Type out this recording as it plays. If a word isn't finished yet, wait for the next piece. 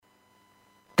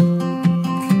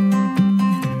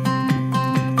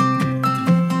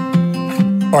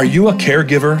Are you a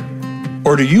caregiver?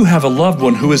 Or do you have a loved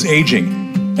one who is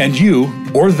aging, and you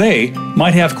or they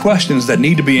might have questions that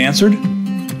need to be answered?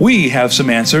 We have some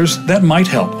answers that might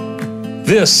help.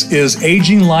 This is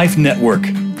Aging Life Network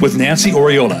with Nancy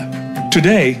Oriola.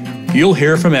 Today, you'll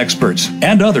hear from experts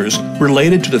and others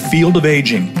related to the field of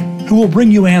aging who will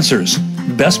bring you answers,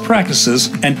 best practices,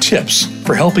 and tips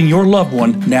for helping your loved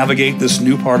one navigate this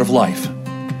new part of life.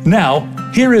 Now,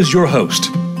 here is your host,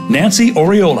 Nancy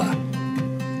Oriola.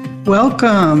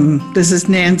 Welcome. This is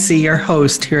Nancy, your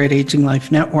host here at Aging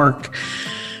Life Network.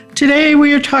 Today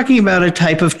we are talking about a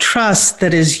type of trust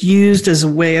that is used as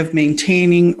a way of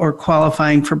maintaining or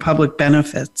qualifying for public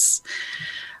benefits.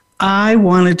 I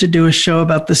wanted to do a show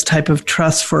about this type of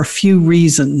trust for a few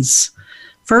reasons.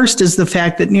 First is the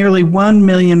fact that nearly 1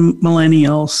 million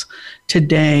millennials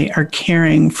today are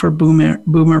caring for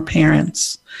boomer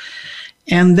parents.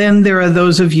 And then there are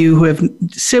those of you who have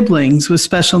siblings with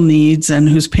special needs and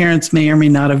whose parents may or may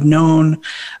not have known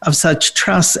of such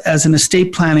trust as an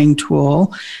estate planning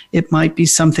tool. It might be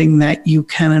something that you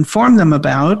can inform them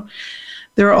about.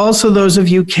 There are also those of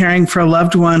you caring for a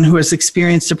loved one who has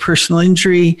experienced a personal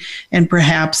injury and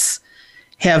perhaps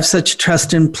have such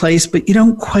trust in place, but you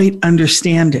don't quite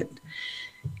understand it.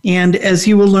 And as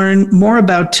you will learn more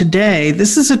about today,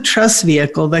 this is a trust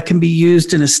vehicle that can be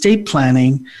used in estate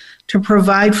planning to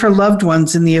provide for loved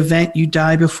ones in the event you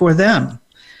die before them.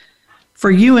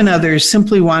 For you and others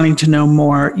simply wanting to know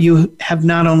more, you have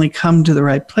not only come to the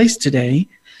right place today,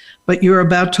 but you're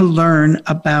about to learn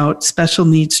about special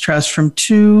needs trust from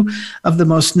two of the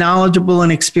most knowledgeable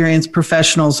and experienced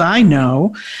professionals I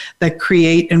know that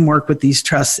create and work with these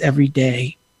trusts every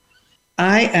day.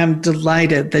 I am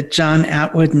delighted that John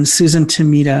Atwood and Susan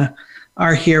Tomita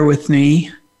are here with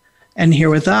me and here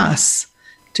with us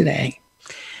today.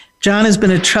 John has been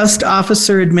a trust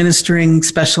officer administering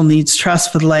special needs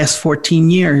trusts for the last 14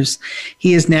 years.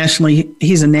 He's a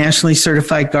nationally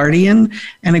certified guardian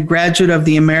and a graduate of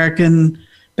the American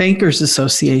Bankers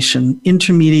Association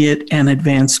Intermediate and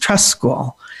Advanced Trust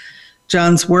School.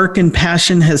 John's work and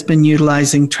passion has been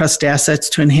utilizing trust assets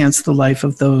to enhance the life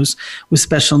of those with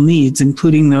special needs,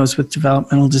 including those with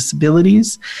developmental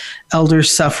disabilities, elders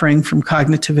suffering from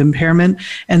cognitive impairment,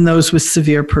 and those with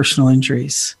severe personal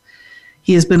injuries.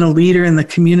 He has been a leader in the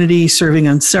community, serving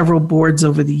on several boards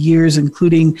over the years,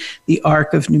 including the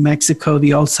ARC of New Mexico, the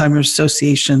Alzheimer's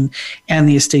Association, and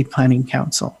the Estate Planning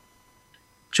Council.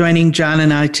 Joining John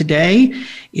and I today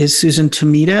is Susan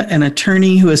Tomita, an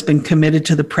attorney who has been committed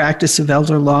to the practice of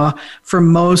elder law for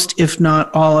most, if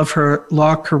not all, of her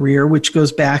law career, which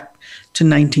goes back to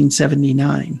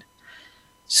 1979.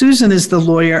 Susan is the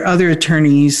lawyer other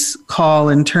attorneys call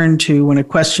and turn to when a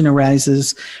question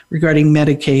arises regarding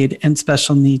Medicaid and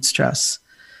special needs trusts.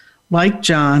 Like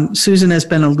John, Susan has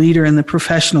been a leader in the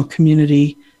professional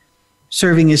community,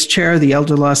 serving as chair of the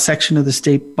elder law section of the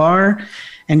state bar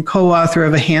and co-author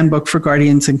of a handbook for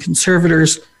guardians and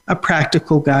conservators, a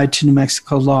practical guide to New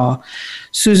Mexico law.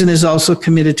 Susan is also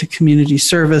committed to community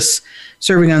service,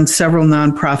 serving on several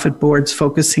nonprofit boards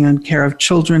focusing on care of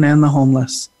children and the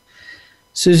homeless.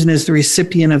 Susan is the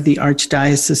recipient of the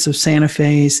Archdiocese of Santa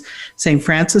Fe's St.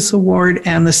 Francis Award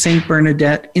and the St.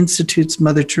 Bernadette Institute's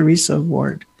Mother Teresa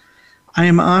Award. I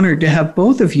am honored to have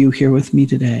both of you here with me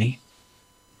today.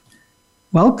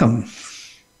 Welcome.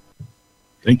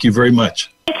 Thank you very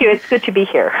much. Thank you. It's good to be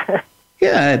here.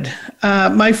 Good.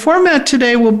 My format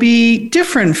today will be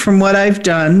different from what I've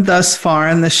done thus far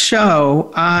in the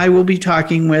show. I will be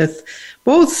talking with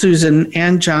both Susan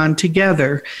and John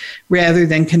together rather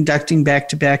than conducting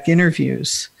back-to-back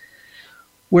interviews.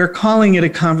 We're calling it a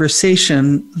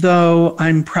conversation, though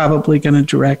I'm probably going to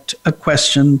direct a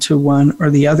question to one or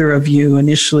the other of you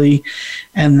initially,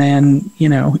 and then,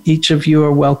 each of you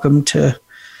are welcome to,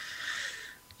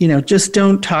 just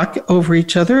don't talk over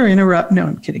each other or interrupt. No,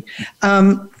 I'm kidding.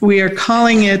 We are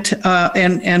calling it,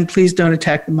 and please don't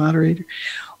attack the moderator.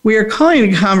 We are calling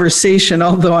it a conversation,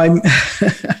 although I'm...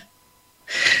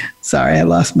 Sorry, I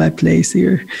lost my place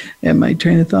here and my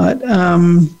train of thought.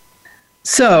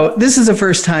 So this is the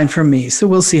first time for me, so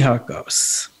we'll see how it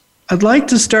goes. I'd like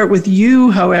to start with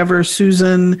you, however,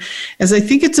 Susan, as I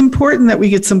think it's important that we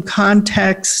get some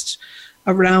context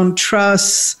around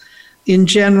trusts in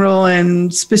general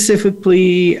and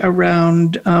specifically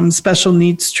around special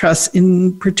needs trusts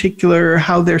in particular,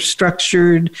 how they're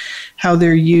structured, how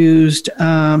they're used.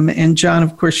 And John,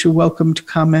 of course, you're welcome to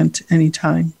comment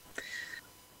anytime.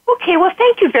 Okay, well,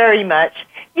 thank you very much.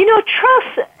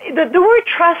 Trust, the word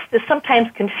trust is sometimes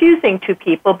confusing to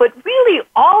people, but really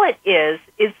all it is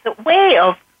the way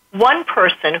of one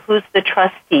person who's the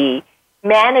trustee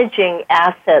managing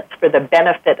assets for the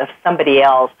benefit of somebody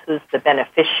else who's the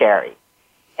beneficiary.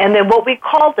 And then what we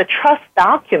call the trust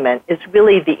document is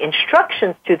really the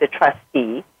instructions to the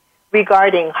trustee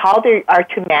regarding how they are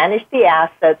to manage the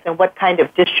assets and what kind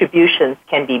of distributions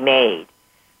can be made.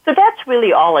 So that's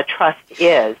really all a trust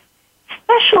is.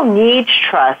 Special needs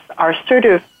trusts are sort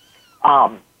of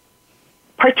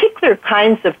particular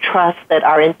kinds of trusts that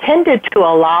are intended to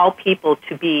allow people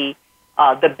to be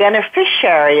the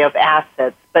beneficiary of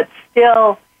assets, but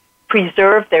still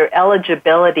preserve their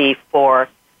eligibility for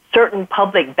certain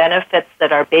public benefits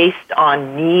that are based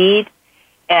on need.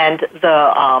 And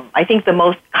I think the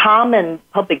most common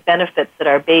public benefits that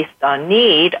are based on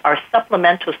need are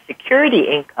supplemental security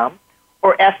income,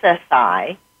 or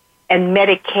SSI, and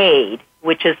Medicaid,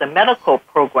 which is a medical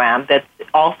program that's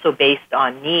also based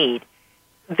on need.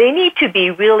 They need to be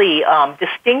really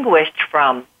distinguished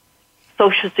from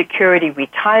Social Security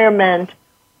retirement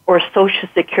or Social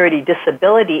Security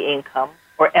disability income,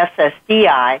 or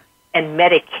SSDI, and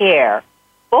Medicare,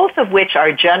 both of which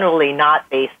are generally not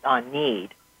based on need.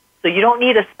 So you don't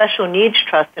need a special needs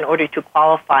trust in order to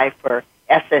qualify for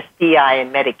SSDI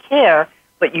and Medicare,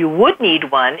 but you would need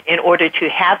one in order to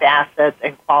have assets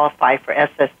and qualify for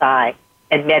SSI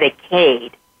and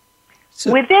Medicaid.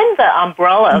 So, within the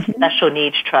umbrella of special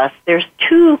needs trusts, there's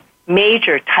two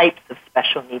major types of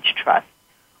special needs trusts.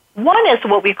 One is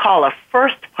what we call a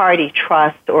first-party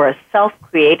trust or a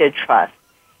self-created trust.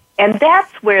 And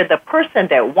that's where the person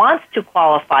that wants to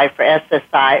qualify for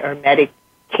SSI or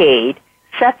Medicaid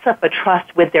sets up a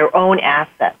trust with their own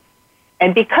assets.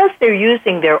 And because they're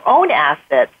using their own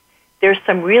assets, there's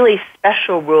some really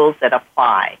special rules that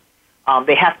apply.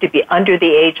 They have to be under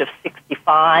the age of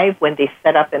 65 when they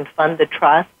set up and fund the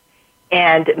trust,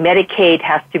 and Medicaid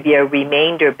has to be a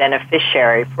remainder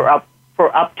beneficiary for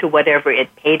up to whatever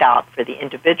it paid out for the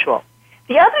individual.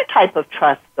 The other type of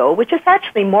trust, though, which is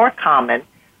actually more common,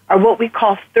 are what we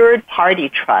call third-party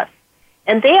trusts.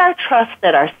 And they are trusts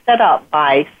that are set up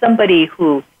by somebody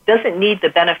who doesn't need the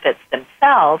benefits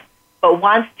themselves, but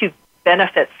wants to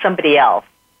benefit somebody else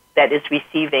that is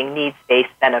receiving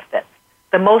needs-based benefits.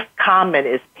 The most common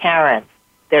is parents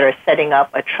that are setting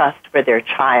up a trust for their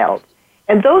child.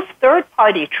 And those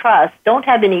third-party trusts don't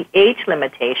have any age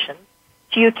limitations,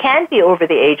 so you can be over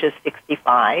the age of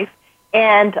 65,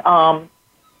 and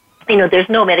there's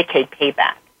no Medicaid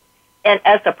payback. And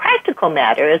as a practical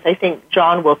matter, as I think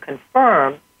John will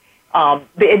confirm,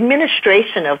 the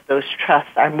administration of those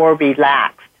trusts are more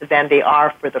relaxed than they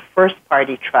are for the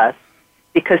first-party trusts,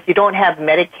 because you don't have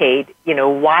Medicaid,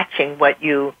 watching what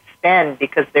you spend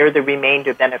because they're the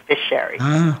remainder beneficiary.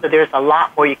 So there's a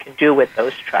lot more you can do with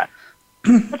those trusts.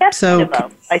 So that's kind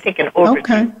of I think, an overview.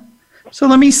 Okay. So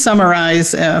let me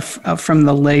summarize from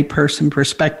the layperson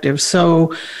perspective.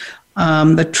 So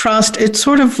the trust, it's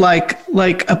sort of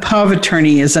like a power of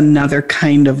attorney is another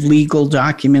kind of legal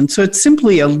document. So it's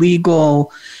simply a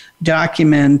legal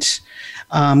document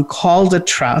called a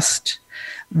trust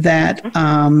that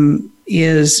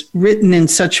is written in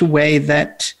such a way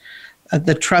that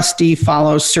the trustee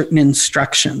follows certain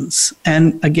instructions.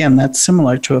 And again, that's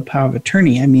similar to a power of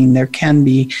attorney. I mean, there can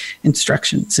be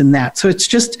instructions in that. So it's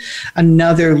just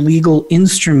another legal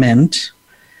instrument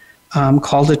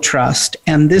called a trust.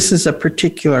 And this is a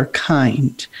particular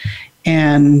kind.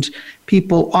 And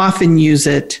people often use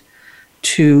it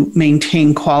to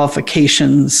maintain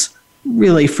qualifications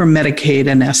really for Medicaid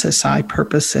and SSI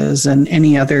purposes and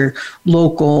any other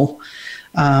local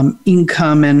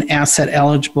income and asset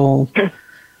eligible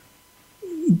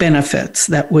benefits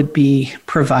that would be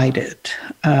provided.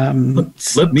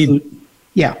 Let me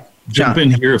jump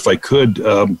in here if I could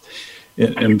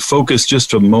and focus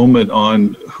just a moment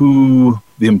on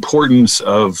the importance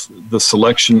of the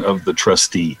selection of the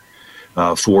trustee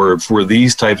for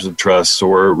these types of trusts,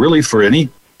 or really for any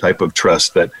type of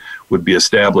trust that would be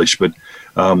established. But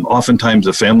oftentimes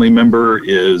a family member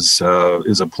is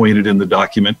appointed in the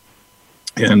document.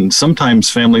 And sometimes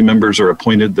family members are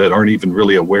appointed that aren't even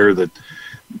really aware that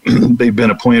they've been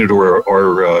appointed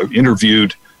or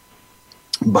interviewed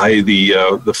by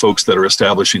the folks that are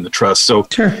establishing the trust. So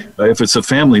sure. If it's a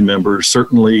family member,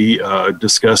 certainly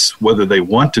discuss whether they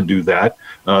want to do that.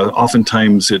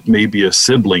 Oftentimes it may be a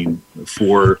sibling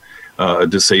for a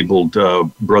disabled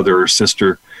brother or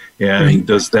sister. And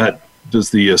right.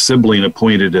 Does the sibling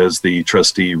appointed as the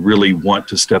trustee really want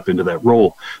to step into that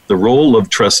role? The role of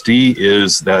trustee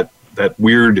is that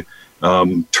weird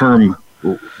term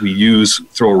we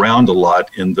throw around a lot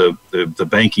in the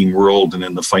banking world and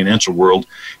in the financial world,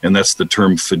 and that's the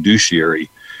term fiduciary.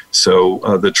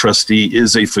 So the trustee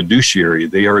is a fiduciary.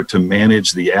 They are to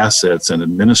manage the assets and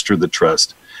administer the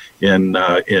trust in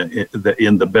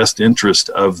the best interest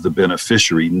of the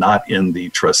beneficiary, not in the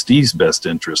trustee's best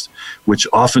interest, which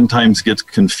oftentimes gets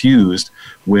confused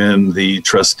when the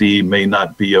trustee may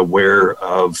not be aware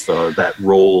of that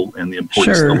role and the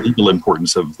importance, the legal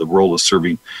importance of the role of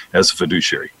serving as a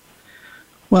fiduciary.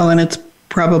 Well, and it's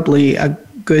probably a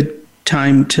good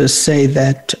time to say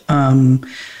that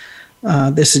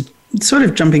this is sort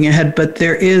of jumping ahead, but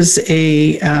there is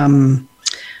a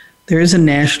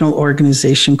national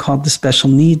organization called the Special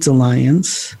Needs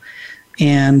Alliance,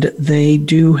 and they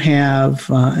do have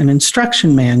an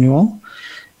instruction manual,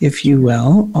 if you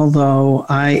will, although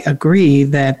I agree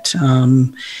that...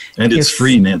 and it's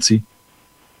free, Nancy.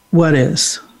 What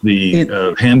is?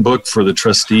 The handbook for the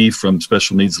trustee from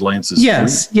Special Needs Alliance is free.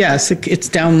 Yes, it's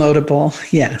downloadable.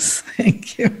 Yes,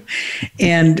 thank you.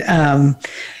 And,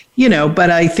 but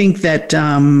I think that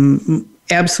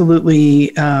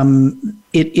absolutely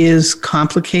it is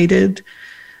complicated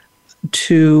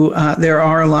there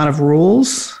are a lot of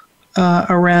rules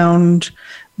around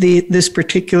this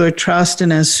particular trust.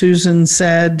 And as Susan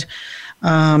said,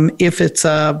 if it's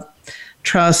a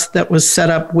trust that was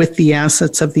set up with the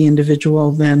assets of the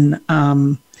individual, then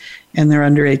and they're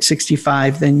under age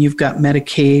 65, then you've got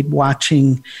Medicaid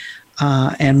watching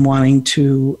and wanting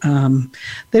to,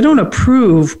 they don't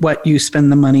approve what you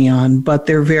spend the money on, but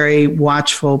they're very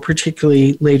watchful,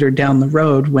 particularly later down the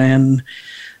road when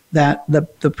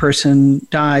the person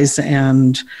dies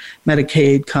and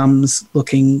Medicaid comes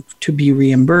looking to be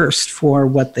reimbursed for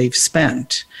what they've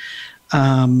spent.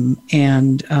 I'm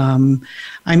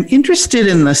interested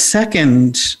in the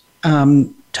second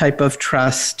type of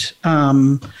trust.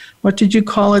 What did you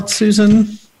call it,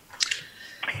 Susan?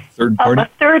 Third party? A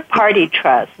third-party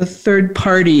trust. The third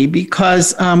party,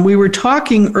 because we were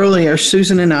talking earlier,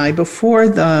 Susan and I, before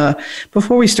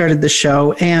we started the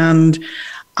show, and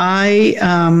I,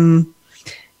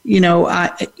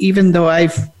 even though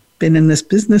I've been in this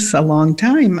business a long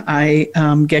time, I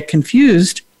get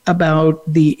confused about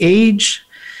the age,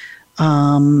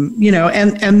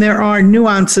 and there are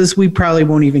nuances we probably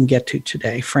won't even get to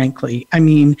today, frankly. I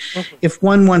mean, if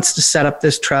one wants to set up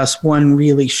this trust, one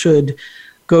really should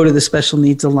go to the Special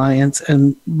Needs Alliance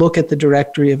and look at the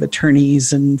directory of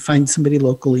attorneys and find somebody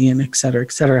locally and et cetera,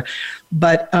 et cetera.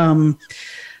 But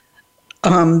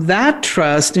that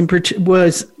trust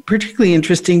was particularly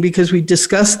interesting because we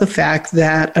discussed the fact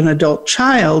that an adult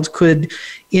child could,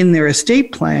 in their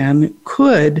estate plan,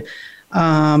 could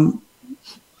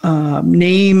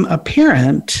name a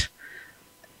parent,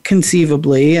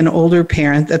 conceivably, an older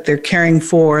parent that they're caring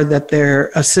for, that they're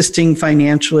assisting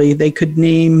financially. They could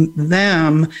name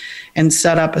them and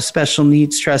set up a special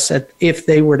needs trust if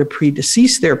they were to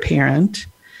predecease their parent.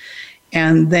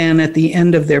 And then at the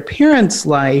end of their parent's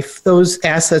life, those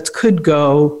assets could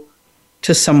go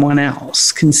to someone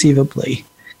else, conceivably.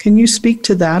 Can you speak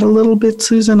to that a little bit,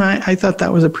 Susan? I thought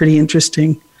that was a pretty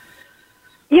interesting.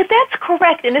 Yeah, that's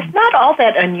correct. And it's not all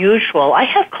that unusual. I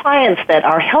have clients that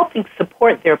are helping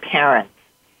support their parents,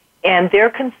 and they're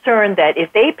concerned that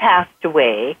if they passed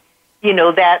away,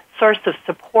 that source of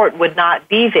support would not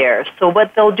be there. So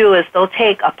what they'll do is they'll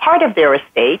take a part of their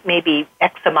estate, maybe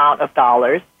X amount of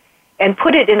dollars, and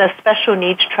put it in a special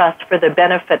needs trust for the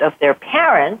benefit of their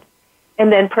parent, and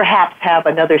then perhaps have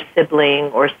another sibling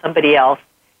or somebody else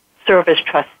serve as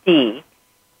trustee.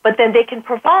 But then they can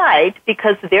provide,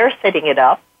 because they're setting it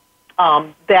up,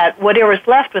 that whatever is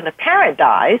left when the parent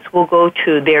dies will go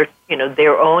to their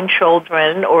own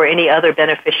children or any other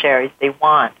beneficiaries they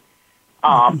want.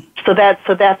 So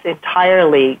that's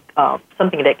entirely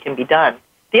something that can be done.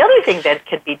 The other thing that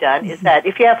can be done is that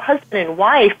if you have husband and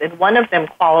wife and one of them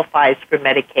qualifies for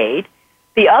Medicaid,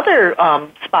 the other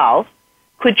spouse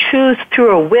could choose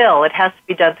through a will, it has to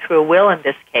be done through a will in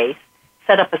this case,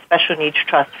 set up a special needs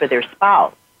trust for their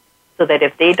spouse, so that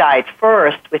if they died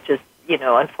first, which is,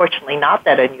 unfortunately not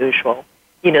that unusual,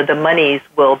 the monies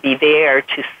will be there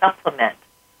to supplement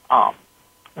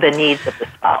the needs of the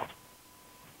spouse.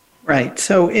 Right.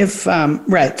 So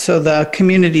so the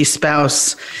community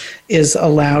spouse is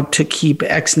allowed to keep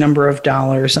X number of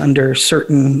dollars under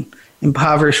certain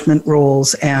impoverishment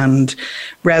rules, and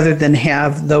rather than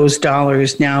have those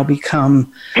dollars now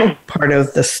become part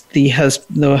of the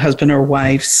husband or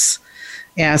wife's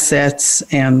assets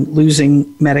and losing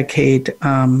Medicaid,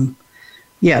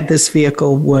 this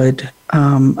vehicle would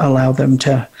allow them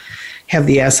to have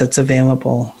the assets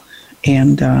available.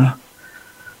 And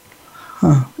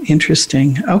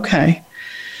interesting. Okay.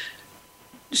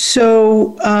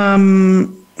 So,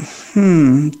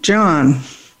 John,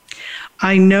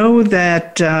 I know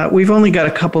that we've only got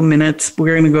a couple minutes.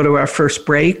 We're going to go to our first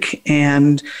break,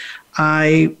 and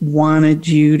I wanted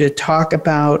you to talk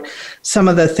about some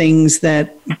of the things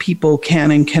that people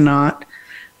can and cannot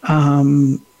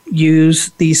use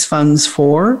these funds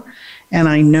for. And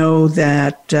I know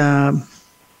that,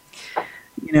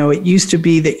 it used to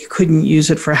be that you couldn't use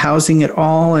it for housing at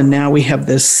all. And now we have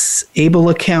this ABLE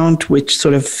account, which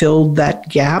sort of filled that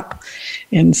gap.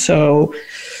 And so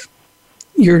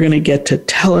you're going to get to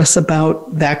tell us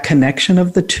about that connection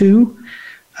of the two.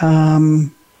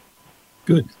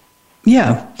 Good.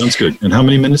 Yeah. Sounds good. And how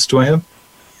many minutes do I have?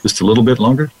 Just a little bit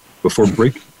longer before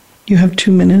break? You have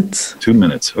 2 minutes. 2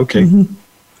 minutes. Okay. Mm-hmm.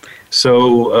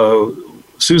 So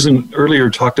Susan earlier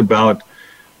talked about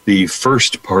the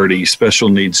first party special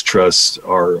needs trusts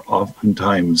are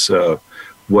oftentimes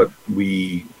what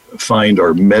we find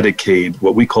are Medicaid,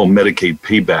 what we call Medicaid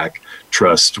payback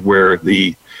trust, where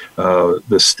the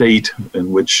state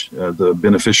in which the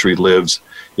beneficiary lives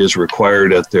is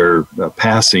required at their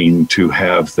passing to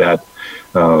have that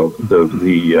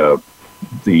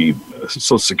the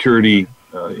Social Security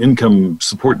income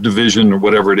support division or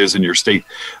whatever it is in your state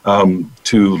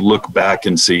to look back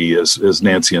and see, as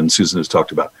Nancy and Susan has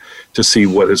talked about, to see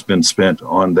what has been spent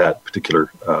on that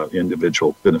particular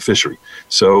individual beneficiary.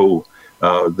 So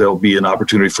there'll be an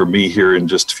opportunity for me here in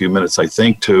just a few minutes, I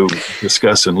think, to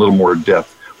discuss in a little more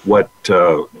depth what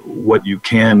you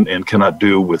can and cannot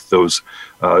do with those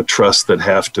trusts that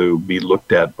have to be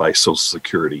looked at by Social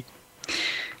Security.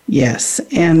 Yes,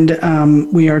 and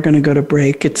we are going to go to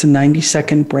break. It's a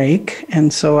 90-second break,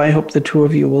 and so I hope the two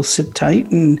of you will sit tight,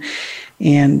 and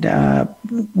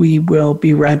we will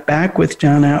be right back with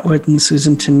John Atwood and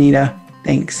Susan Tanita.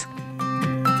 Thanks.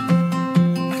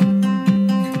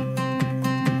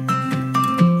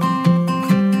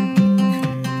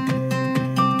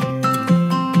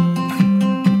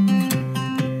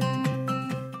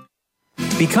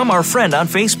 Become our friend on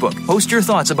Facebook. Post your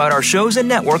thoughts about our shows and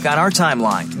network on our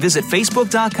timeline. Visit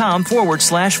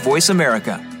facebook.com/Voice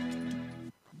America.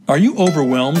 Are you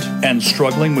overwhelmed and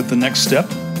struggling with the next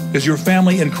step? Is your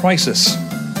family in crisis?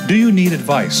 Do you need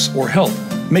advice or help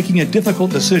making a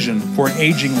difficult decision for an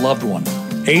aging loved one?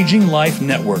 Aging Life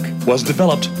Network was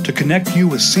developed to connect you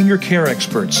with senior care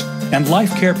experts and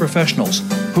life care professionals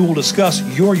who will discuss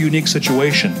your unique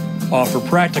situation, offer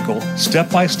practical,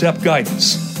 step-by-step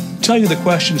guidance, tell you the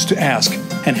questions to ask,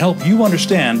 and help you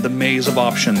understand the maze of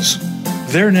options.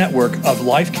 Their network of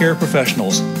life care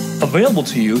professionals, available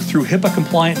to you through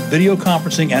HIPAA-compliant video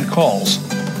conferencing and calls,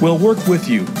 will work with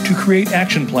you to create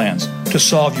action plans to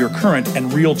solve your current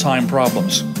and real-time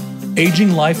problems.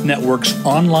 Aging Life Network's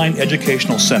online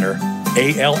educational center,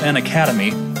 ALN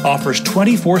Academy, offers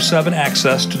 24/7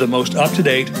 access to the most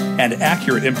up-to-date and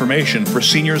accurate information for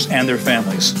seniors and their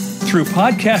families. Through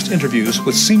podcast interviews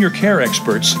with senior care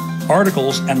experts,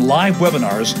 articles, and live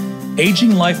webinars,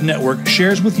 Aging Life Network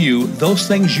shares with you those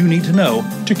things you need to know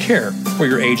to care for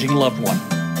your aging loved one.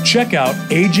 Check out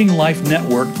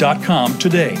aginglifenetwork.com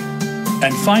today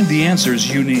and find the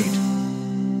answers you need.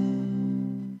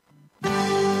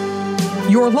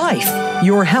 Your life,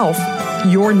 your health,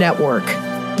 your network.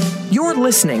 You're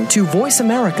listening to Voice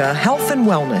America Health and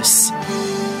Wellness.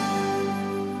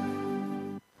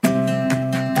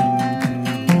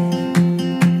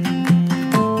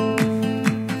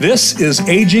 This is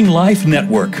Aging Life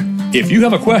Network. If you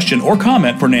have a question or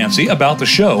comment for Nancy about the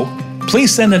show,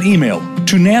 please send an email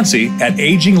to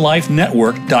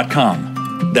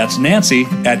nancy@aginglifenetwork.com. That's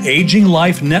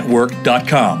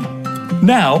nancy@aginglifenetwork.com.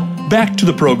 Now, back to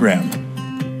the program.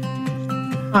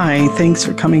 Hi, thanks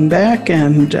for coming back,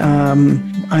 and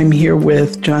I'm here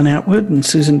with John Atwood and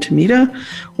Susan Tanita.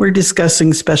 We're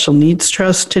discussing Special Needs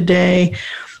Trust today.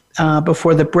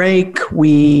 Before the break,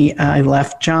 I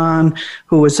left John,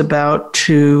 who was about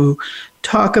to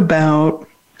talk about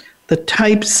the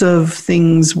types of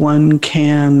things one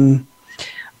can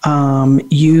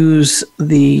use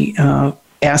the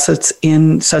assets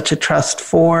in such a trust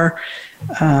for,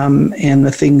 and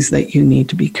the things that you need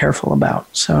to be careful about.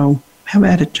 So have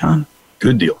at it, John.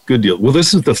 Good deal. Good deal. Well,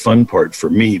 this is the fun part for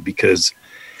me because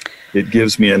it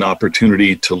gives me an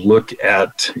opportunity to look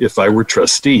at, if I were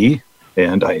trustee,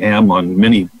 and I am on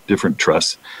many different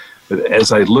trusts, but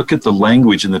as I look at the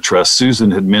language in the trust,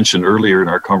 Susan had mentioned earlier in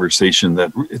our conversation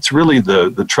that it's really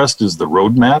the trust is the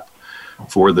roadmap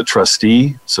for the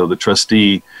trustee. So the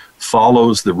trustee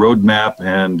follows the roadmap,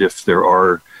 and if there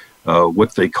are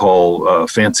what they call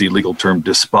fancy legal term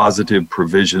dispositive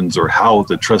provisions, or how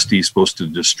the trustee is supposed to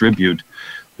distribute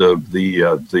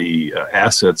the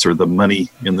assets or the money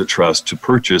in the trust to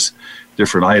purchase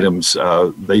different items,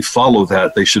 they follow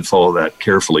that. They should follow that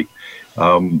carefully.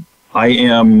 I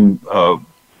am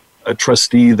a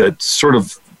trustee that sort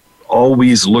of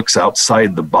always looks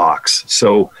outside the box.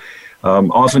 So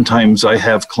oftentimes I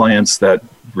have clients that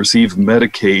receive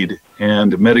Medicaid,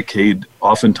 and Medicaid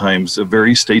oftentimes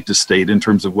vary state to state in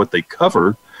terms of what they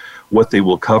cover, what they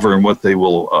will cover, and what they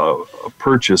will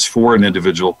purchase for an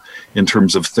individual in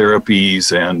terms of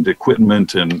therapies and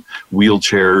equipment and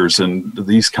wheelchairs and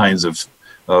these kinds of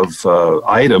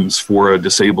items for a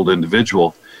disabled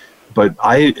individual. But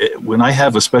when I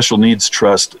have a special needs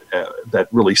trust that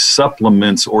really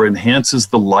supplements or enhances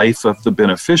the life of the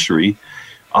beneficiary,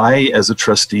 I, as a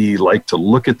trustee, like to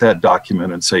look at that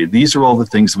document and say, these are all the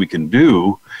things we can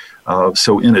do.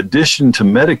 So in addition to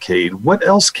Medicaid, what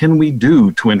else can we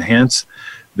do to enhance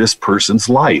this person's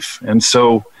life? And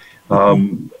so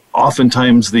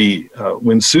oftentimes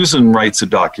when Susan writes a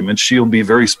document, she'll be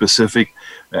very specific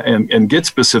and get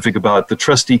specific about the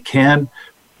trustee can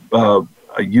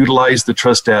utilize the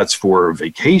trust stats for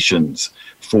vacations,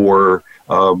 for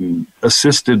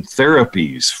assisted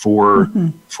therapies, for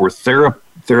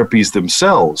therapies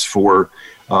themselves, for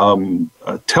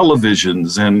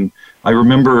televisions. And I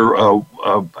remember,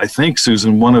 I think,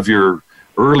 Susan, one of your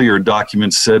earlier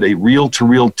documents said a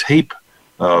reel-to-reel tape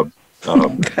recorder.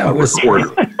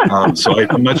 So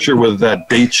I'm not sure whether that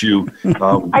dates you.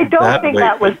 I don't think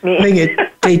that was me. I think it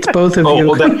dates both of you. Oh,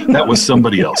 well, that was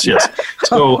somebody else, yes.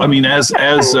 So, I mean, as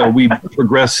we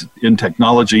progress in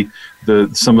technology,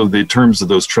 some of the terms of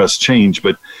those trusts change.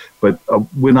 But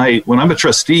when I'm a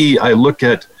trustee, I look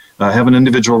at, I have an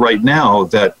individual right now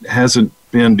that hasn't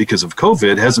been, because of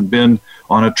COVID, hasn't been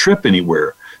on a trip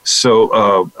anywhere. So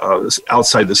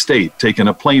outside the state, taking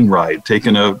a plane ride,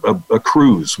 taking a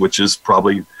cruise, which is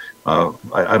probably,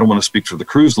 I don't want to speak for the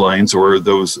cruise lines or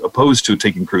those opposed to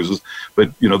taking cruises,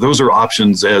 but those are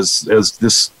options as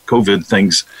this COVID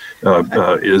things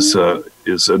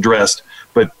is addressed.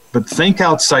 But think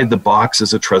outside the box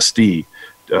as a trustee.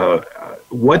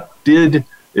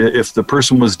 If the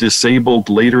person was disabled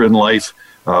later in life,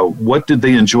 what did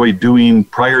they enjoy doing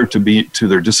prior to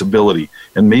their disability,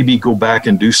 and maybe go back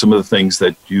and do some of the things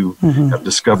that you have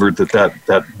discovered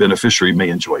that beneficiary may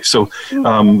enjoy. So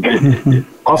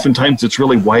oftentimes it's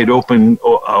really wide open.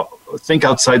 Think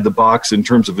outside the box in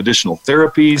terms of additional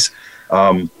therapies,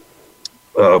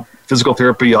 physical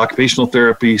therapy, occupational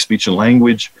therapy, speech and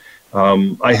language.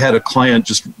 I had a client,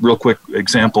 just real quick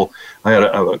example, I had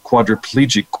a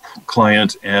quadriplegic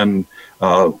client, and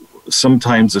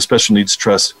sometimes the special needs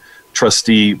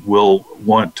trustee will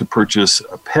want to purchase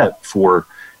a pet for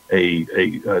a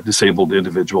disabled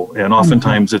individual. And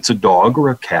oftentimes it's a dog or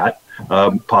a cat,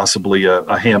 possibly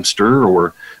a hamster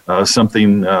or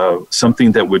something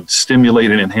that would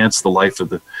stimulate and enhance the life of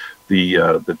the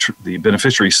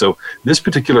beneficiary. So this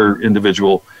particular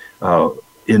individual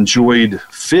enjoyed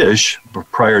fish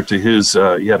prior to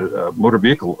he had a motor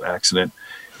vehicle accident.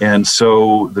 And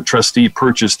so the trustee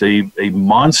purchased a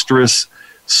monstrous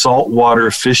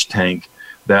saltwater fish tank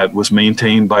that was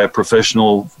maintained by a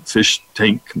professional fish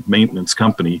tank maintenance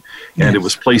company, and it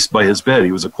was placed by his bed.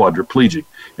 He was a quadriplegic.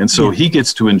 And so he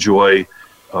gets to enjoy,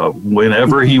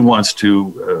 whenever he wants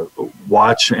to,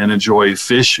 watch and enjoy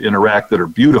fish interact that are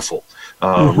beautiful.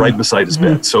 Right beside his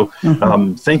bed. So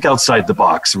think outside the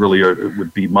box really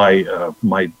would be my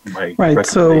recommendation.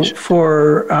 So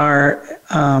for our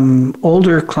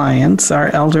older clients, our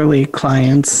elderly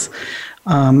clients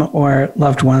or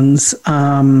loved ones,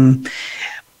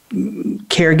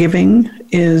 caregiving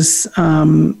is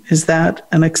that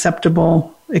an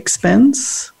acceptable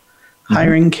expense?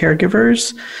 Hiring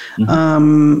caregivers,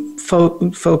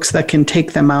 folks that can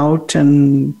take them out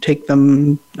and take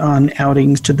them on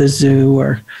outings to the zoo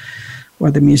or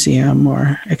the museum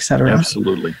or et cetera.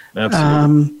 Absolutely.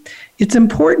 It's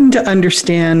important to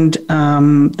understand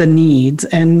the needs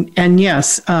and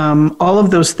yes, all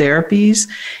of those therapies,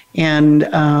 and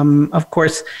of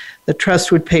course, the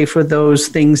trust would pay for those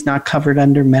things not covered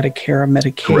under Medicare or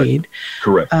Medicaid.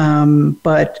 Correct.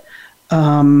 But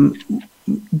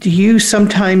do you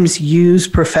sometimes use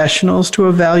professionals to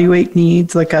evaluate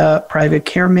needs, like a private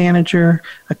care manager,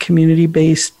 a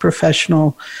community-based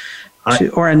professional,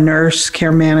 or a nurse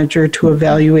care manager to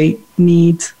evaluate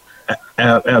needs?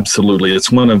 Absolutely.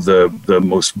 It's one of the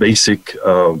most basic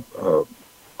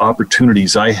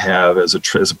opportunities I have as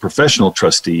a professional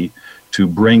trustee to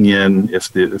bring in,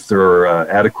 if there are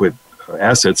adequate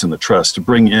assets in the trust, to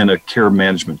bring in a care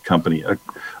management company,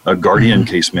 a guardian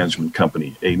case management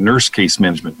company, a nurse case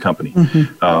management company.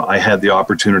 I had the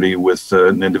opportunity with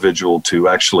an individual to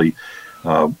actually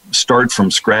start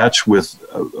from scratch with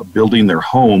building their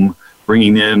home,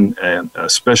 bringing in a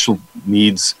special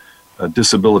needs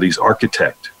disabilities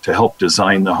architect to help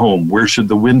design the home. Where should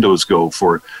the windows go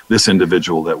for this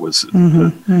individual that was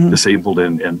disabled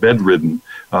and bedridden?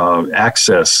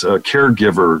 Access,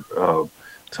 caregiver.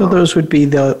 So those would be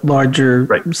the larger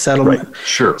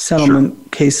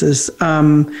settlement cases.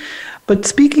 But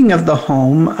speaking of the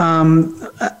home,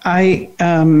 I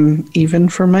even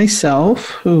for myself,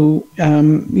 who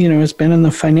has been in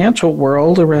the financial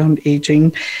world around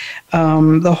aging,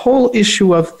 the whole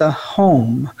issue of the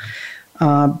home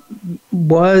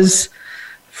was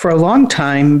for a long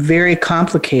time very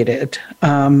complicated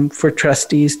for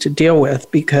trustees to deal with,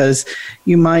 because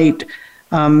you might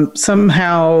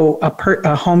somehow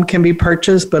a home can be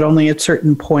purchased, but only at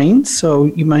certain points. So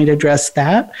you might address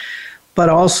that. But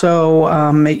also,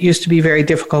 it used to be very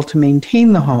difficult to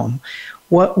maintain the home.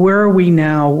 Where are we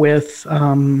now with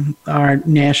our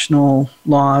national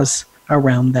laws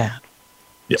around that?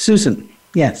 Yep. Susan,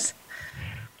 yes.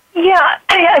 Yeah,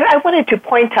 I wanted to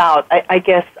point out, I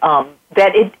guess,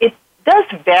 that it does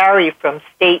vary from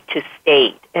state to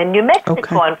state. And New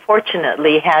Mexico,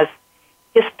 unfortunately, has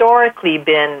historically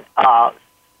been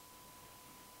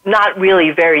not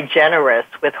really very generous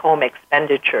with home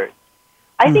expenditures.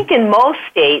 I think in most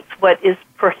states, what is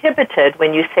prohibited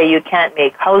when you say you can't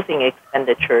make housing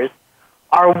expenditures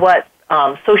are what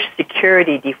Social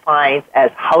Security defines as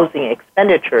housing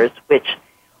expenditures, which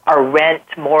are rent,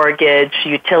 mortgage,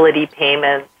 utility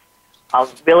payments,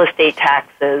 real estate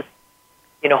taxes,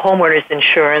 homeowners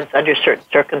insurance under certain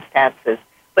circumstances.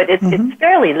 But it's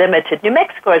fairly limited. New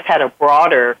Mexico has had a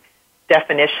broader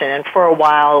definition, and for a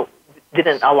while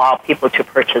didn't allow people to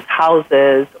purchase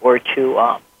houses or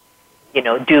to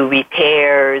do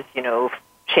repairs,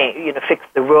 fix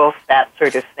the roof, that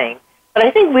sort of thing. But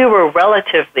I think we were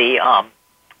relatively,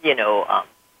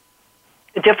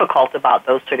 difficult about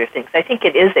those sort of things. I think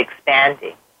it is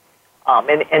expanding.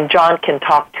 And John can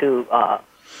talk to,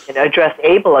 address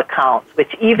ABLE accounts,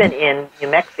 which even in New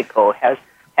Mexico has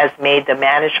made the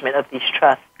management of these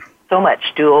trusts so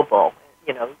much doable,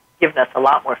 given us a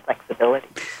lot more flexibility.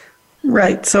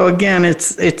 Right. So again,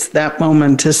 it's that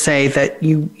moment to say that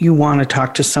you want to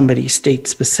talk to somebody state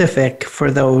specific for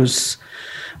those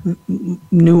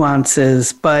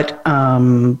nuances, but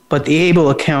the ABLE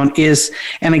account is,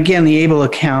 and again, the ABLE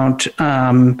account,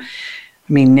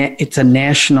 it's a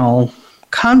national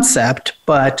concept,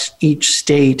 but each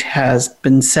state has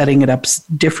been setting it up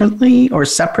differently or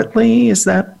separately. Is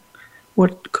that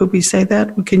what, could we say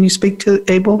that? Can you speak to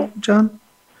ABLE, John?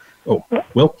 Oh,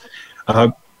 well,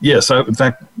 yes. In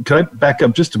fact, could I back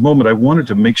up just a moment? I wanted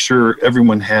to make sure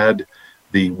everyone had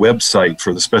the website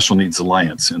for the Special Needs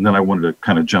Alliance, and then I wanted to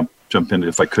kind of jump into,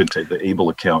 if I could, take the ABLE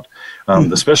account.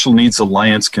 The Special Needs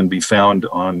Alliance can be found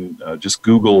on just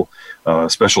Google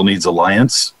Special Needs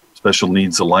Alliance,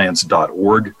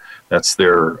 specialneedsalliance.org. That's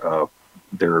their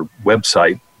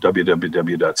website,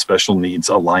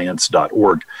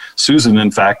 www.specialneedsalliance.org. Susan, in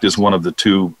fact, is one of the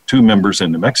two members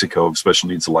in New Mexico of Special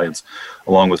Needs Alliance,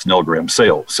 along with Nell Graham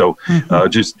Sale. So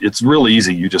it's really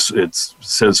easy. It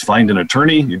says find an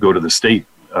attorney. You go to the state,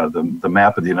 the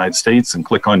map of the United States, and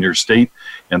click on your state,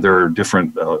 and there are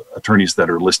different attorneys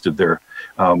that are listed there.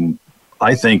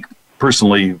 I think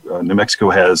personally, New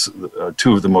Mexico has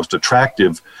two of the most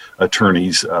attractive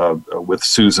attorneys with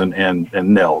Susan and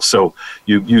Nell. So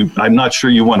I'm not sure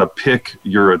you want to pick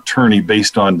your attorney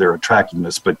based on their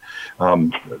attractiveness, but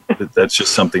that's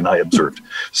just something I observed.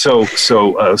 So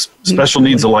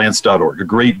specialneedsalliance.org, a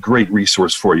great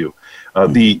resource for you.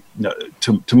 To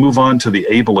move on to the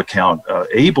ABLE account,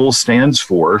 ABLE stands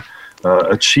for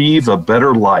Achieve a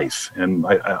Better Life, and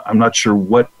I'm not sure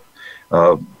what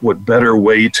better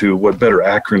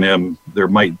acronym there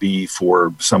might be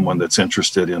for someone that's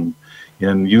interested in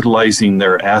utilizing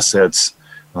their assets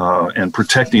and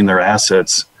protecting their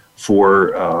assets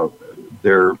for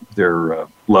their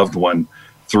loved one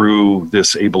through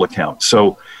this ABLE account.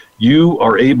 So you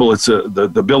are able,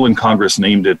 the bill in Congress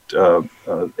named it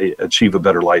Achieve a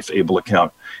Better Life ABLE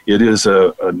account. It is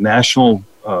a national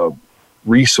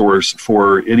resource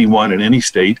for anyone in any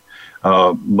state.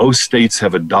 Most states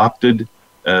have adopted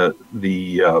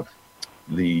the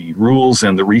rules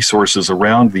and the resources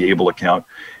around the ABLE account,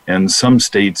 and some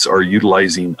states are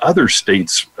utilizing other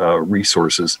states'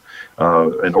 resources,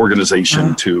 an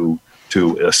organization to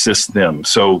assist them.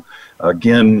 So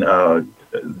again,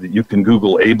 you can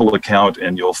Google ABLE account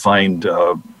and you'll find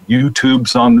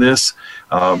YouTubes on this.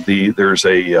 There's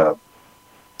a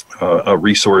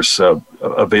resource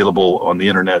available on the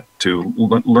internet to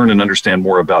learn and understand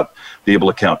more about the ABLE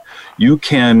account. You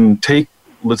can take,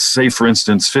 let's say, for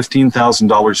instance,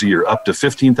 $15,000 a year, up to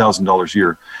 $15,000 a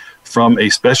year from a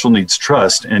special needs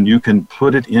trust, and you can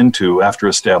put it into, after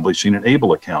establishing an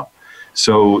ABLE account.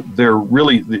 So they're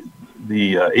really,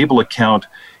 the ABLE account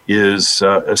is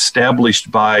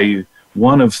established by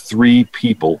one of three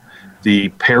people: the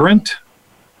parent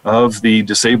of the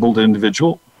disabled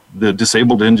individual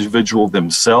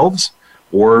themselves,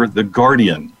 or the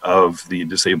guardian of the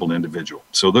disabled individual.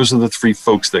 So those are the three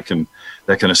folks that can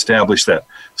establish that.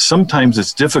 Sometimes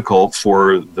it's difficult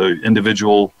for the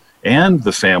individual and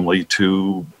the family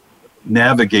to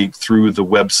navigate through the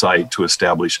website to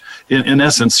establish, in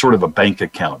essence, sort of a bank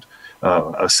account,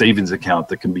 a savings account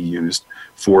that can be used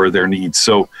for their needs.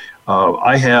 So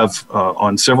I have,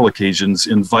 on several occasions,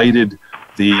 invited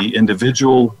the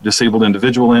disabled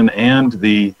individual in and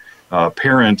the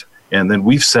parent, and then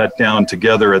we've sat down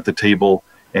together at the table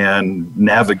and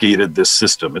navigated this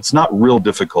system. It's not real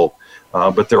difficult,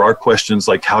 but there are questions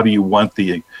like, how do you want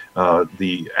the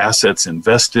assets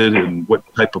invested and what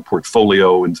type of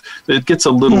portfolio? And it gets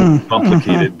a little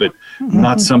complicated, but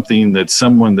not something that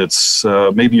someone that's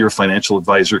maybe your financial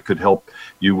advisor could help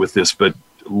you with this. But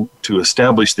to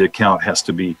establish the account has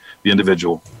to be the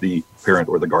individual, the parent,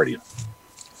 or the guardian.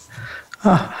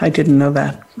 Oh, I didn't know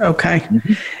that. Okay.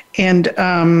 And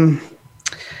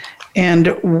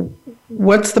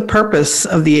what's the purpose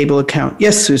of the ABLE account?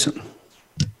 Yes, Susan.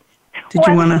 Did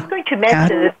you want to? I was going to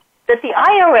mention that the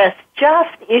IRS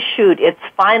just issued its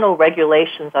final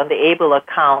regulations on the ABLE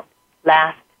account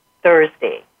last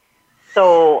Thursday.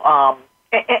 So,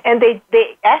 and they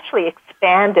actually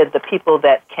expanded the people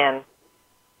that can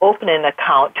open an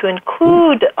account to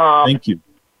include. Thank you.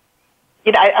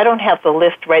 I don't have the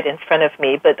list right in front of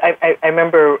me, but I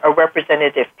remember a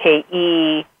representative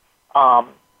payee. I'm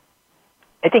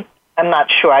not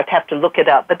sure. I'd have to look it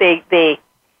up. But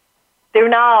they're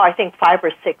now, I think, 5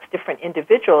 or 6 different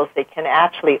individuals. They can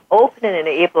actually open an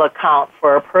ABLE account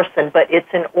for a person, but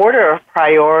it's in order of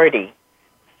priority.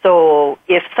 So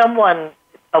if someone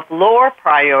of lower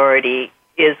priority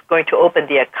is going to open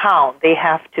the account, they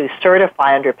have to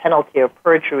certify under penalty of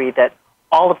perjury that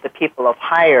all of the people of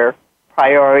higher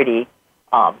priority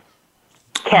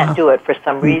can't do it for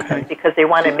some reason, because they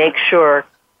want to make sure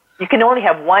you can only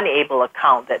have one ABLE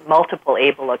account, that multiple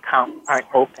ABLE accounts aren't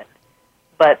open.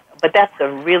 But that's a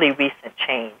really recent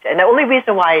change. And the only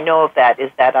reason why I know of that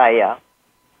is that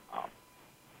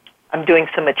I'm doing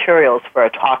some materials for a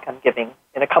talk I'm giving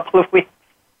in a couple of weeks.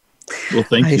 Well,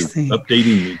 thank you for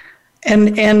updating me.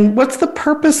 And what's the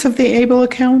purpose of the ABLE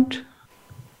account?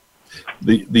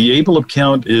 The ABLE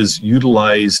account is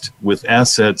utilized with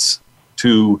assets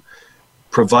to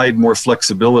provide more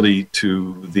flexibility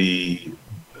to the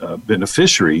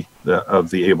beneficiary of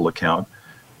the ABLE account.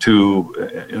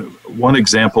 One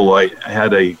example, I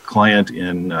had a client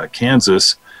in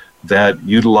Kansas that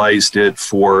utilized it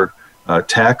for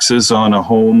taxes on a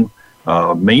home,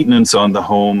 maintenance on the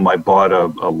home. I bought a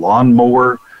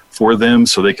lawnmower for them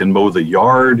so they can mow the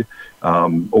yard,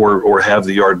 or have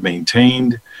the yard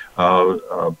maintained.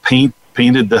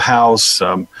 Painted the house.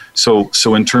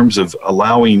 So in terms of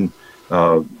allowing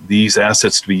these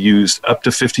assets to be used up to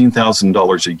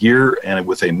 $15,000 a year, and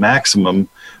with a maximum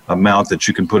amount that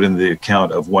you can put in the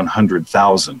account of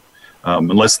 $100,000.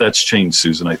 Unless that's changed,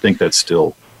 Susan, I think that's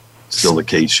still the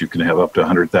case. You can have up to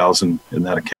 $100,000 in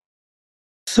that account.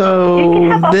 So you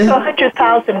can have up to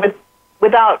 $100,000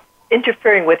 without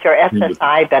interfering with your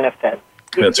SSI benefits.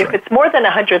 If it's more than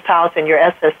 $100,000, your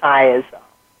SSI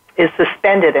is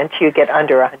suspended until you get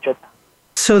under $100,000.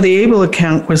 So the ABLE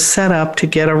account was set up to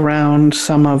get around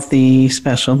some of the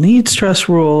special needs trust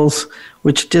rules,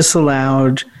 which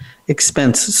disallowed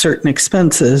certain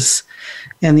expenses,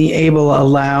 and the ABLE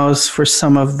allows for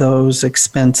some of those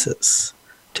expenses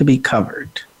to be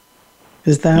covered.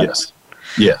 Is that?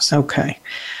 Yes. Okay.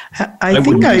 I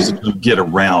wouldn't use it to get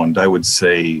around. I would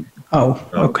say. Oh,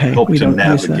 okay. Help to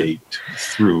navigate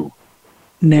through.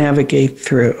 Navigate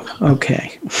through.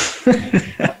 Okay.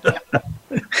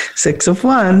 6 of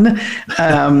 1.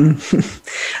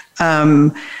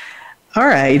 All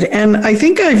right. And I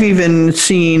think I've even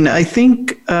seen,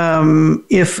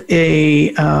 if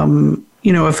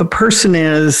a person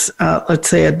is, let's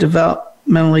say, a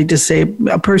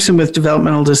person with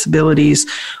developmental disabilities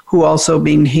who also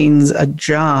maintains a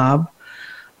job,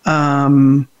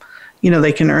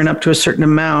 they can earn up to a certain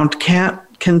amount.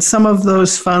 Can some of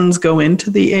those funds go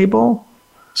into the ABLE?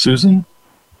 Susan?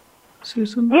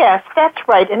 Yes, that's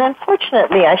right. And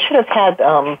unfortunately, I should have had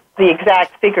the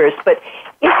exact figures. But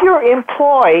if you're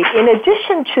employed, in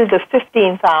addition to the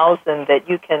 $15,000 that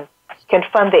you can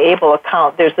fund the ABLE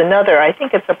account, there's another. I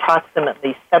think it's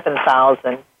approximately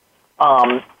 $7,000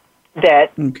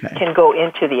 that can go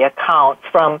into the account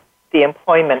from the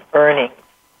employment earnings.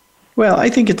 Well, I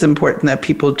think it's important that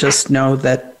people just know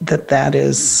that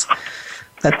is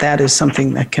that is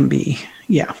something that can be,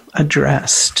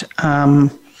 addressed.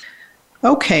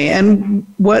 Okay, and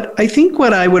what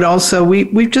I would also,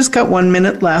 we've just got 1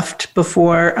 minute left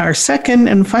before our second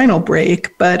and final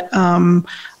break, but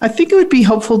I think it would be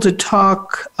helpful to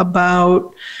talk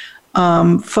about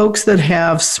folks that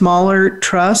have smaller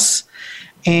trusts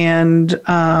and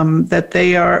that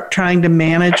they are trying to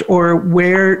manage, or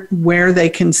where they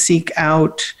can seek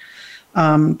out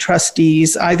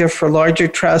trustees, either for larger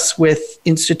trusts with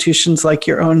institutions like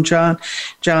your own, John,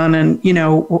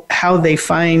 and how they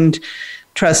find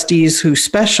trustees who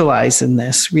specialize in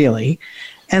this, really.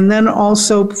 And then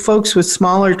also folks with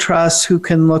smaller trusts who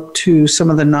can look to some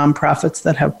of the nonprofits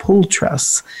that have pooled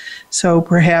trusts. So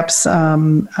perhaps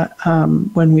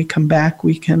when we come back,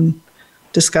 we can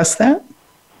discuss that.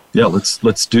 Yeah,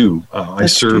 let's do. I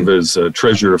serve as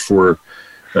treasurer for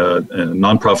a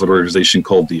nonprofit organization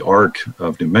called the ARC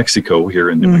of New Mexico here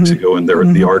in New Mexico, and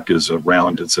the ARC is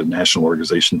it's a national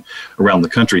organization around the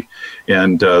country,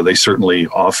 and they certainly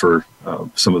offer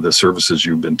some of the services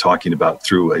you've been talking about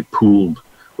through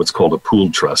what's called a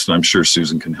pooled trust, and I'm sure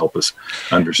Susan can help us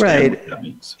understand what that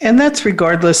means. And that's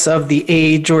regardless of the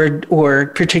age or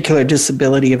particular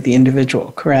disability of the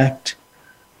individual, correct?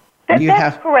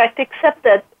 That's correct, except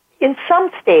that in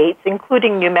some states,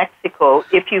 including New Mexico,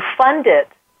 if you fund it,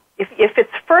 if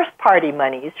it's first-party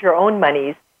monies, your own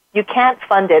monies, you can't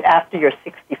fund it after you're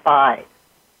 65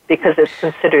 because it's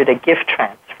considered a gift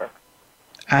transfer.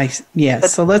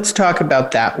 So let's talk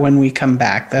about that when we come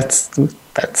back. That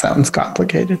sounds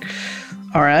complicated.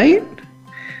 All right.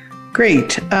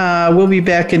 Great. We'll be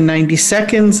back in 90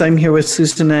 seconds. I'm here with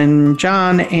Susan and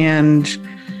John, and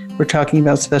we're talking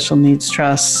about special needs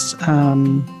trusts.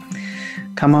 Come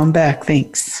on back.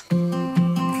 Thanks.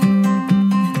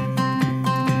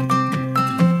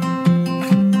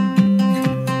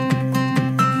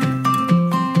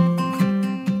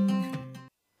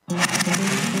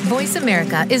 Voice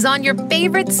America is on your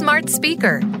favorite smart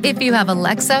speaker. If you have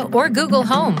Alexa or Google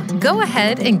Home, go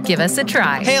ahead and give us a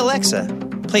try. Hey, Alexa,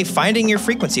 play Finding Your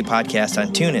Frequency podcast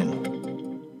on TuneIn.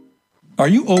 Are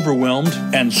you overwhelmed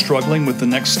and struggling with the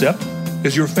next step?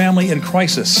 Is your family in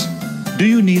crisis? Do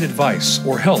you need advice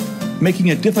or help making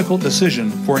a difficult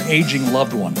decision for an aging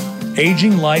loved one?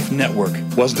 Aging Life Network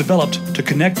was developed to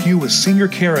connect you with senior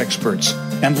care experts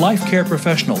and life care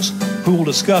professionals who will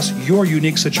discuss your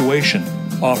unique situation,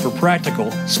 offer practical,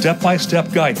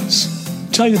 step-by-step guidance,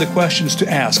 tell you the questions to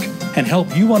ask, and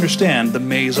help you understand the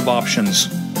maze of options.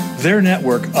 Their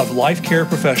network of life care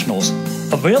professionals,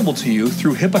 available to you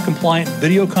through HIPAA-compliant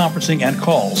video conferencing and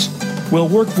calls, will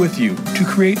work with you to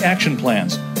create action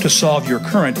plans to solve your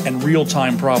current and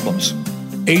real-time problems.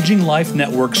 Aging Life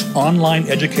Network's online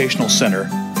educational center,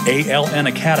 ALN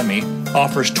Academy,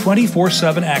 offers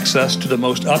 24/7 access to the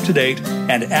most up-to-date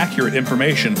and accurate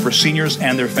information for seniors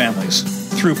and their families.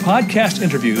 Through podcast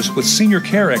interviews with senior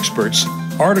care experts,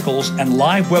 articles, and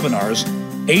live webinars,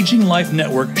 Aging Life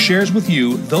Network shares with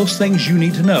you those things you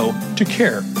need to know to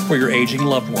care for your aging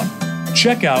loved one.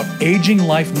 Check out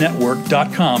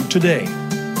aginglifenetwork.com today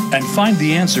and find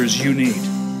the answers you need.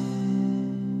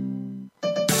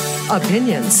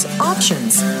 Opinions,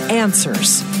 options,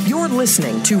 answers. You're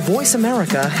listening to Voice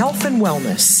America Health and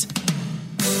Wellness.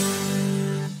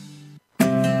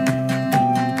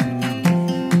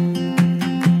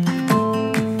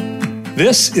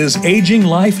 This is Aging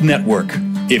Life Network.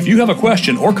 If you have a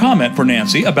question or comment for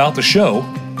Nancy about the show,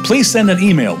 please send an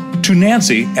email to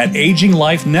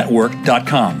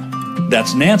nancy@aginglifenetwork.com.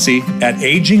 That's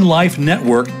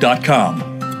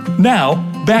nancy@aginglifenetwork.com. Now,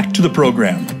 back to the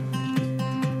program.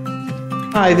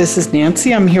 Hi, this is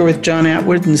Nancy. I'm here with John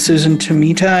Atwood and Susan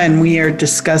Tomita, and we are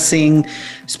discussing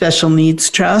special needs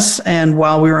trusts. And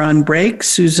while we were on break,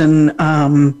 Susan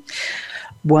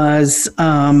was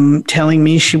telling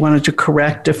me she wanted to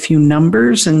correct a few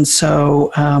numbers. And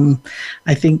so I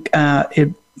think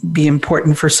it'd be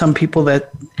important for some people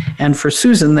and for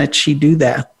Susan that she do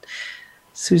that.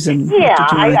 Susan, yeah,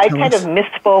 I kind of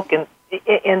misspoke in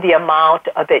the amount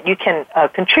that you can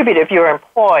contribute if you're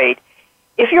employed.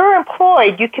 If you're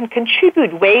employed, you can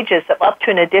contribute wages of up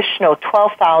to an additional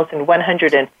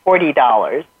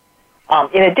 $12,140,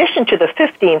 in addition to the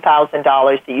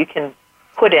 $15,000 that you can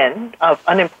put in of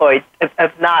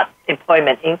not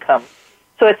employment income.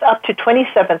 So it's up to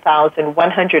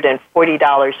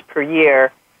 $27,140 per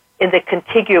year in the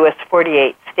contiguous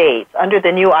 48 states. Under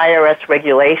the new IRS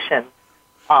regulation,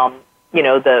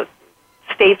 the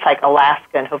states like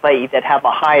Alaska and Hawaii that have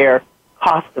a higher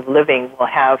cost of living will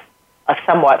have a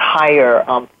somewhat higher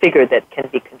figure that can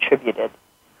be contributed.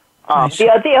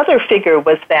 The other figure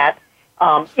was that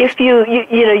If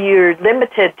you're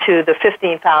limited to the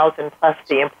 $15,000 plus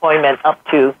the employment up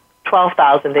to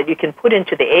 $12,000 that you can put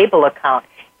into the ABLE account.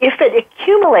 If it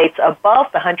accumulates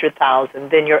above the $100,000,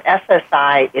 then your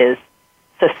SSI is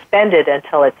suspended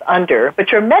until it's under,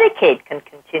 but your Medicaid can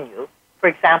continue. For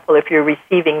example, if you're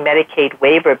receiving Medicaid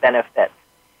waiver benefits,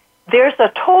 there's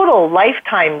a total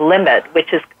lifetime limit,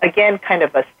 which is, again, kind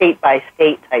of a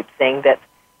state-by-state type thing that's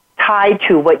tied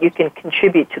to what you can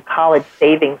contribute to college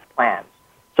savings plans.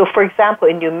 So, for example,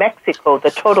 in New Mexico, the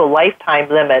total lifetime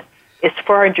limit is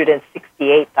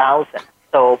 $468,000.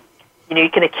 So, you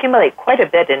can accumulate quite a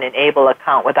bit in an ABLE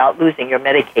account without losing your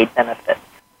Medicaid benefits.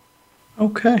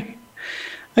 Okay.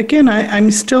 Again,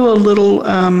 I'm still a little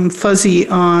fuzzy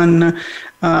on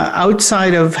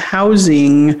outside of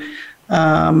housing.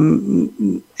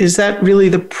 Is that really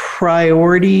the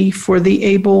priority for the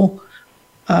ABLE?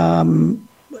 Are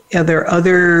there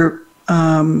other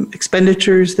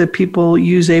expenditures that people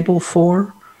use ABLE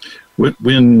for?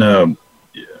 When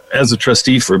as a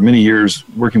trustee for many years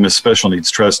working with special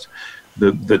needs trust,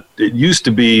 it used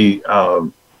to be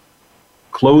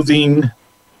clothing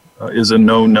is a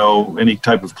no. Any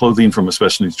type of clothing from a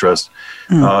special needs trust,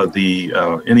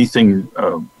 anything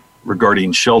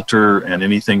regarding shelter and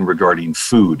anything regarding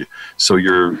food. So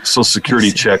your Social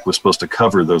Security check was supposed to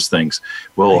cover those things.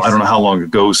 Well, I don't know how long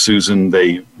ago, Susan,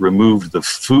 they removed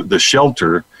the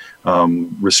shelter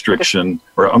restriction,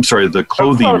 or I'm sorry, the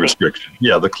clothing restriction.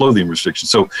 Yeah, the clothing restriction.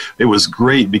 So it was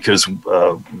great because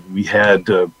we had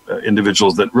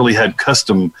individuals that really had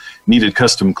needed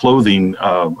custom clothing.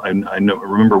 I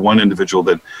remember one individual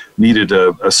that needed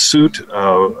a suit,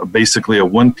 basically a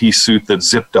one-piece suit that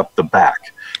zipped up the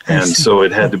back. And so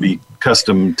it had to be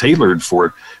custom tailored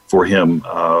for him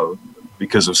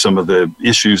because of some of the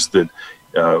issues that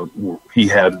he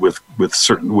had with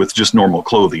just normal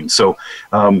clothing. So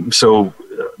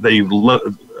they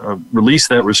released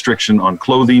that restriction on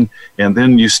clothing, and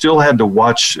then you still had to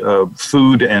watch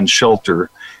food and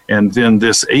shelter. And then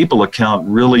this ABLE account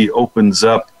really opens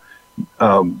up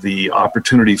the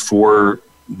opportunity for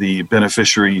the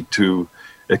beneficiary to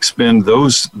expend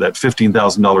that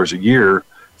 $15,000 a year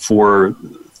for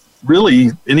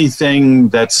really anything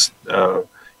that's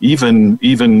even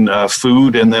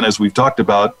food, and then as we've talked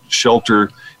about, shelter,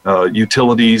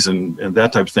 utilities, and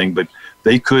that type of thing. But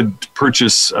they could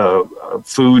purchase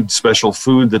special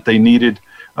food that they needed,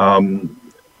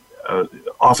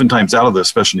 oftentimes out of the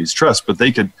special needs trust. But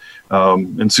they could,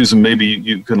 and Susan, maybe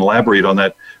you can elaborate on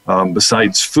that.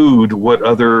 Besides food, what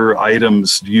other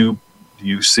items do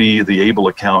you see the ABLE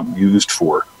account used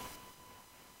for?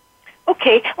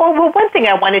 Okay. Well, one thing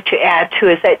I wanted to add too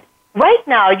is that right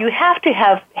now you have to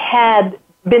have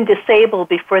been disabled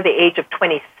before the age of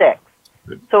 26.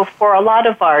 So for a lot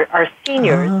of our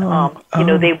seniors,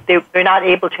 they're not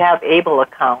able to have ABLE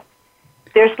accounts.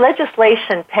 There's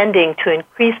legislation pending to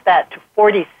increase that to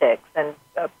 46, and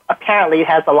apparently it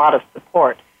has a lot of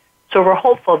support. So we're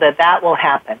hopeful that will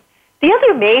happen. The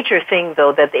other major thing,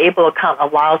 though, that the ABLE account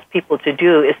allows people to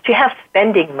do is to have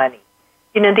spending money.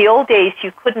 In the old days,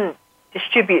 you couldn't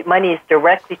distribute monies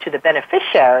directly to the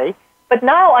beneficiary, but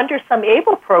now under some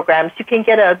ABLE programs, you can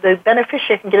the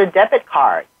beneficiary can get a debit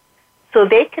card. So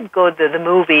they could go to the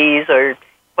movies, or,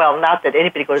 well, not that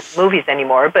anybody goes to movies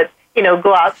anymore, but,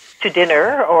 go out to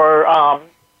dinner or,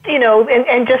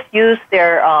 and just use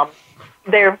their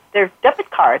debit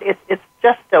card. It's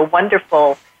just a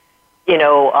wonderful,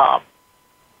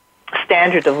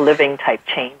 standard of living type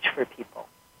change for people.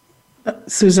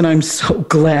 Susan, I'm so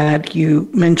glad you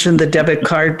mentioned the debit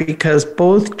card because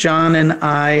both John and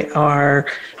I are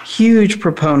huge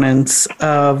proponents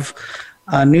of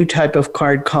a new type of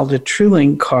card called a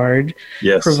TrueLink card,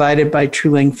 provided by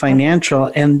TrueLink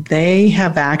Financial. And they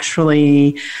have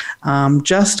actually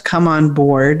just come on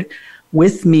board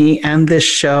with me and this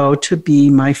show to be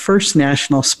my first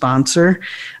national sponsor.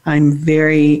 I'm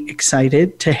very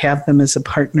excited to have them as a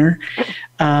partner.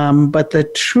 But the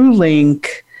TrueLink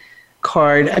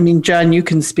card, John, you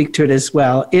can speak to it as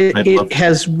well. It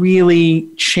has really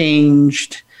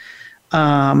changed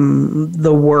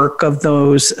the work of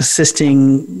those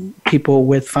assisting people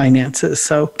with finances.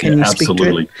 So can you speak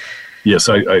to it? Yes,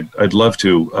 I'd love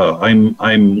to.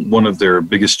 I'm one of their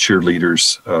biggest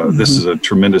cheerleaders. This is a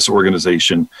tremendous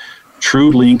organization.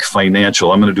 TrueLink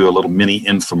Financial. I'm going to do a little mini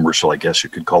infomercial, I guess you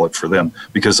could call it, for them,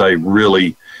 because I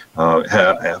really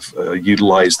have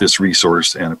utilized this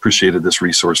resource and appreciated this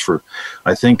resource for,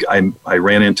 I think I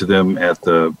ran into them at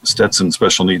the Stetson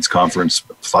Special Needs Conference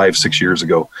 5-6 years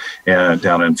ago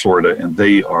down in Florida, and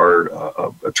they are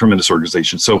a tremendous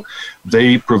organization. So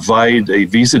they provide a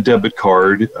Visa debit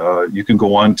card. You can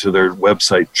go on to their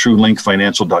website,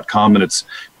 truelinkfinancial.com, and it's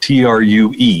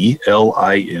TRUELINK.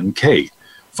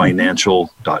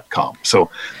 financial.com. So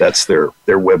that's their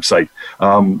website.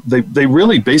 They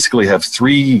really basically have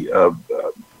three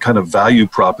kind of value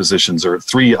propositions, or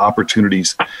three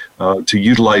opportunities to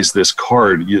utilize this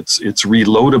card. It's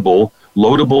reloadable,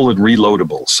 loadable, and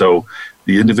reloadable. So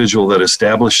the individual that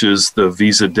establishes the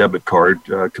Visa debit card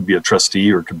could be a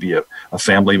trustee, or it could be a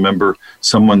family member,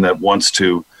 someone that wants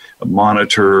to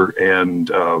monitor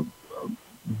and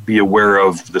be aware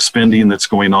of the spending that's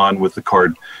going on with the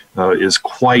card. Is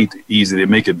quite easy. They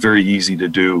make it very easy to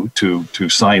do, to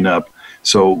sign up.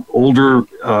 So older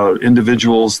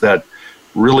individuals that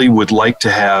really would like to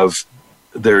have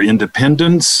their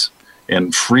independence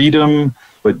and freedom,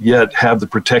 but yet have the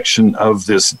protection of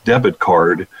this debit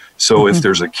card. So if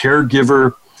there's a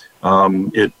caregiver,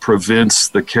 it prevents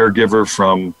the caregiver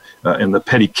from and the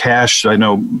petty cash. I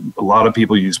know a lot of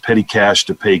people use petty cash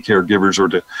to pay caregivers, or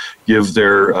to give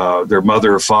their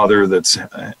mother or father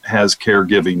that has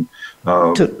caregiving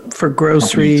for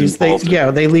groceries.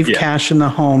 They leave cash in the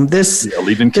home. This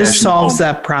solves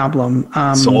that problem.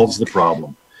 Solves the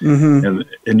problem.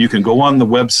 And you can go on the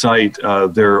website.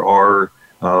 There are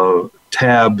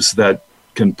tabs that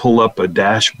can pull up a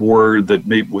dashboard that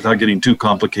without getting too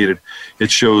complicated,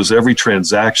 it shows every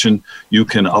transaction. You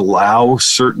can allow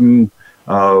certain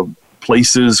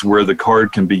places where the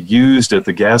card can be used, at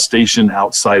the gas station,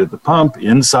 outside of the pump,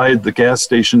 inside the gas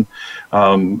station,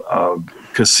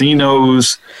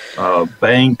 casinos,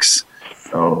 banks,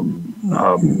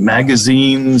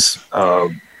 magazines.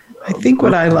 I think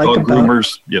what I like about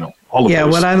groomers, all of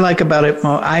those. What I like about it,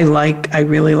 I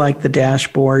really like the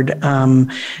dashboard.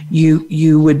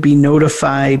 You would be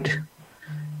notified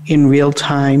in real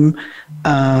time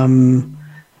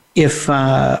if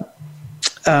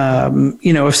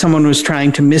someone was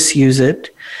trying to misuse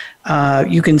it.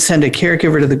 You can send a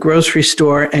caregiver to the grocery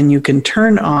store, and you can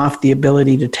turn off the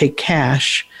ability to take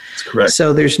cash. That's correct.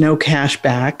 So there's no cash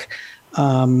back.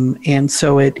 And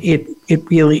so it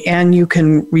really, and you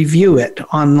can review it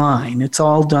online. It's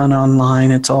all done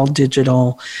online. It's all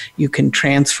digital. You can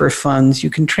transfer funds. You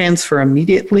can transfer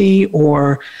immediately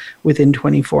or within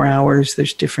 24 hours.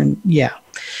 There's different,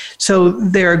 So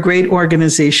they're a great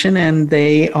organization, and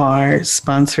they are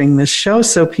sponsoring this show.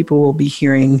 So people will be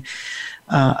hearing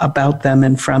about them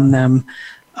and from them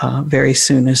very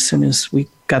soon as we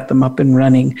got them up and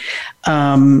running.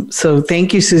 So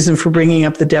thank you, Susan, for bringing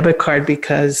up the debit card,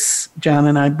 because John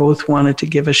and I both wanted to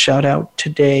give a shout out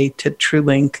today to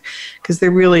TrueLink, because they're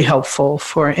really helpful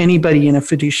for anybody in a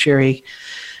fiduciary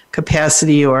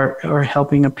capacity or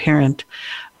helping a parent.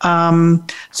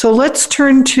 So let's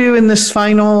turn to, in this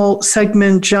final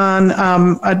segment, John,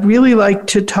 I'd really like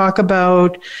to talk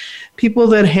about people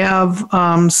that have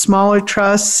smaller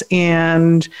trusts,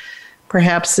 and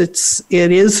perhaps it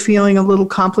is feeling a little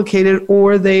complicated,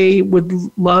 or they would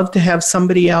love to have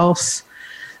somebody else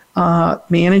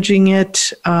managing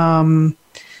it,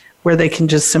 where they can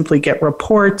just simply get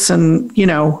reports and,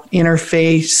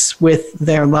 interface with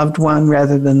their loved one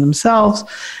rather than themselves.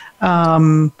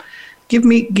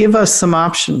 Give us some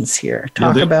options here.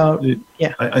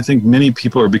 I think many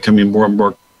people are becoming more and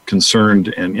more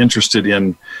concerned and interested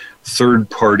in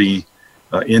third-party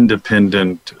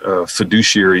independent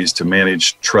fiduciaries to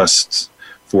manage trusts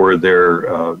for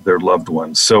their loved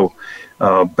ones. So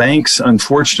banks,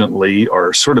 unfortunately,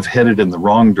 are sort of headed in the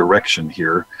wrong direction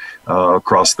here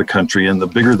across the country. And the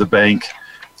bigger the bank,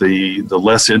 the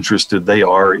less interested they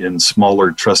are in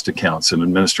smaller trust accounts and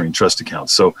administering trust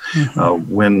accounts. So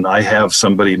when I have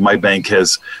somebody, my bank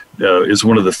is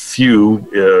one of the few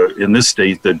in this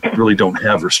state that really don't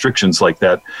have restrictions like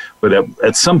that. But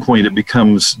at some point, it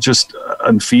becomes just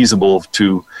unfeasible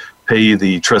to pay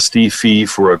the trustee fee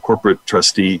for a corporate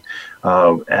trustee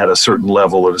at a certain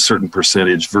level, at a certain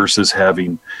percentage, versus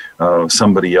having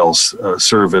somebody else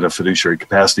serve in a fiduciary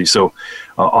capacity. So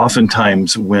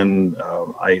oftentimes when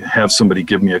I have somebody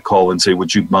give me a call and say,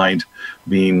 would you mind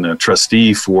being a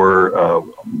trustee for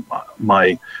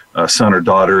my son or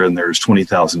daughter, and there's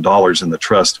 $20,000 in the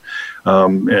trust,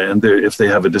 and if they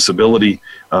have a disability,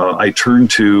 I turn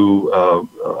to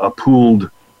a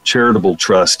pooled charitable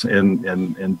trust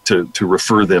and to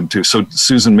refer them to. So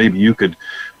Susan, maybe you could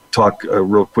talk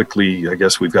real quickly. I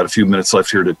guess we've got a few minutes left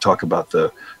here to talk about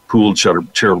the pooled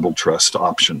charitable trust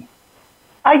option.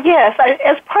 Yes,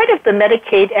 as part of the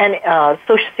Medicaid and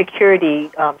Social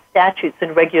Security statutes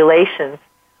and regulations,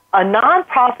 a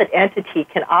nonprofit entity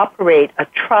can operate a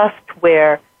trust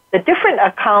where the different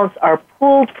accounts are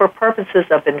pooled for purposes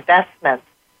of investments,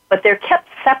 but they're kept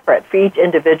separate for each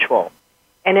individual.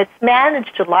 And it's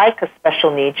managed like a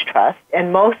special needs trust,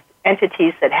 and most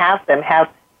entities that have them have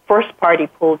first-party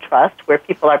pooled trust where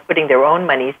people are putting their own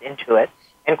monies into it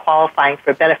and qualifying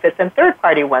for benefits, and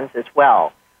third-party ones as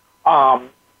well. And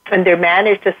they're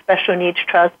managed as special needs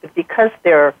trust, but because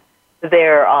they're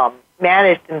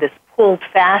managed in this pooled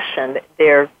fashion,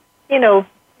 they're,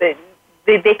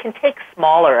 they can take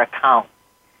smaller accounts.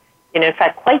 In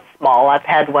fact, quite small. I've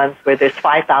had ones where there's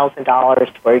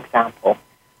 $5,000, for example.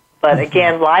 But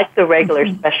again, like the regular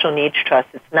special needs trust,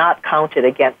 it's not counted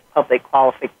against public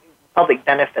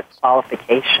benefits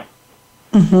qualification.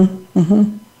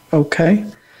 Okay.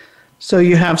 So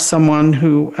you have someone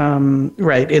who,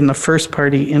 in the first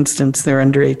party instance, they're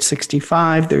under age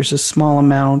 65. There's a small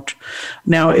amount.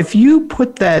 Now, if you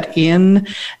put that in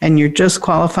and you're just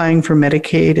qualifying for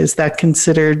Medicaid, is that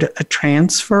considered a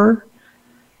transfer?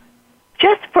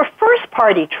 Just for first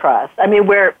party trust,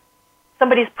 where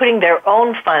somebody's putting their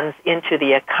own funds into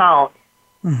the account,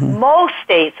 most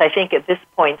states, I think at this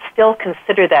point, still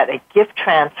consider that a gift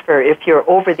transfer if you're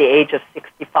over the age of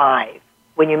 65.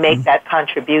 When you make that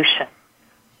contribution.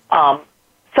 Some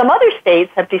other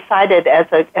states have decided as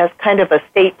kind of a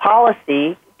state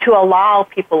policy to allow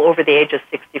people over the age of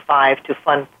 65 to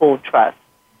fund pooled trusts.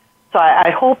 So I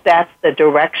hope that's the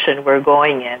direction we're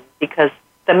going in, because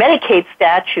the Medicaid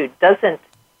statute doesn't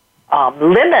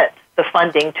limit the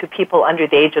funding to people under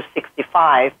the age of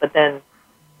 65, but then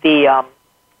the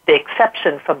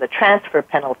exception from the transfer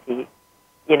penalty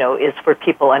is for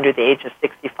people under the age of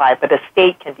 65, but a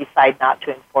state can decide not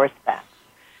to enforce that.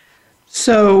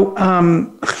 So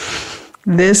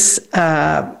this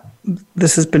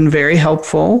has been very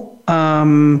helpful.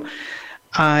 I'll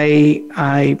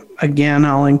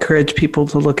encourage people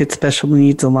to look at Special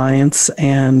Needs Alliance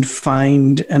and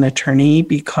find an attorney,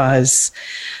 because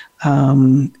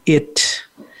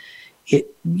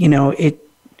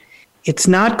it's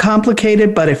not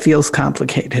complicated, but it feels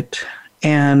complicated.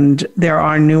 And there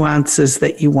are nuances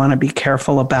that you want to be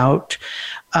careful about.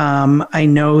 I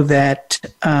know that,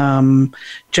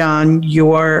 John,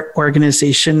 your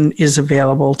organization is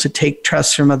available to take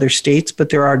trusts from other states, but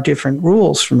there are different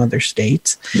rules from other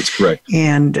states. That's correct.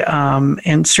 And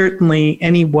certainly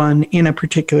anyone in a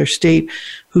particular state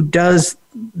who does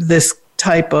this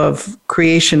type of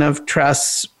creation of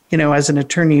trusts, as an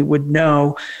attorney would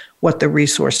know what the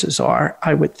resources are,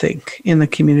 I would think, in the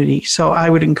community. So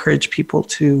I would encourage people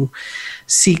to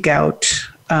seek out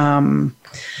some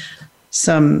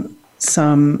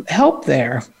help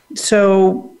there.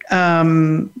 So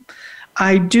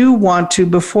I do want to,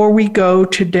 before we go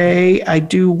today, I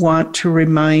do want to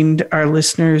remind our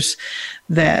listeners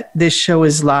that this show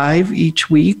is live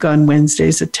each week on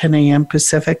Wednesdays at 10 a.m.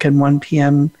 Pacific and 1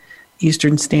 p.m.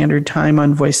 Eastern Standard Time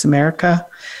on Voice America.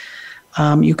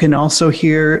 You can also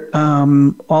hear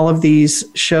all of these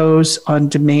shows on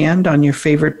demand on your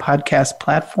favorite podcast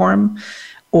platform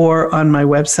or on my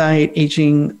website,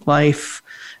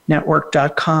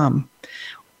 aginglifenetwork.com.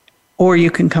 Or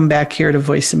you can come back here to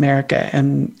Voice America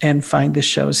and find the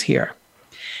shows here.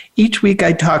 Each week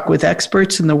I talk with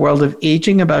experts in the world of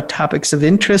aging about topics of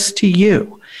interest to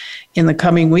you. In the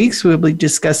coming weeks, we'll be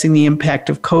discussing the impact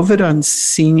of COVID on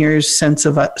seniors' sense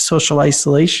of social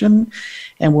isolation,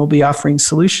 and we'll be offering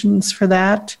solutions for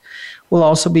that. We'll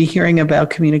also be hearing about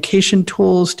communication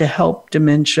tools to help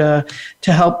manage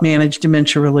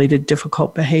dementia-related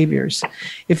difficult behaviors.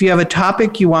 If you have a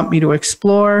topic you want me to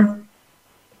explore,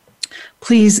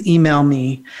 please email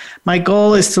me. My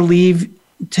goal is to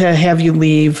have you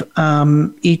leave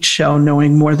each show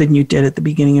knowing more than you did at the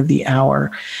beginning of the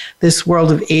hour. This world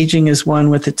of aging is one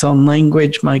with its own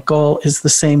language. My goal is the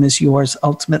same as yours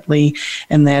ultimately,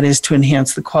 and that is to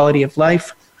enhance the quality of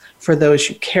life for those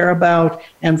you care about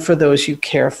and for those you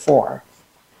care for.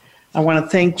 I want to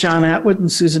thank John Atwood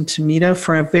and Susan Tomita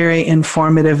for a very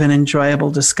informative and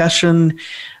enjoyable discussion.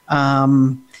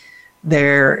 You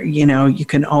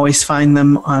can always find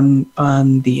them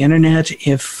on the internet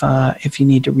if you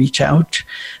need to reach out.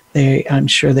 I'm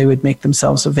sure they would make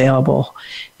themselves available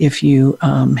if you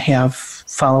have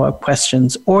follow-up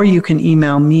questions. Or you can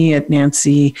email me at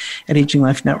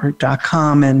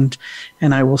nancy@aginglifenetwork.com, and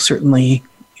I will certainly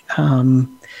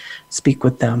speak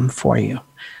with them for you.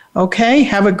 Okay,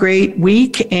 have a great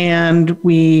week, and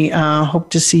we hope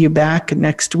to see you back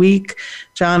next week.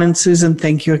 John and Susan,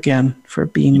 thank you again for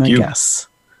being my guests.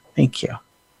 Thank you.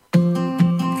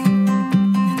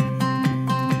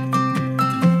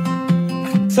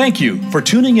 Thank you for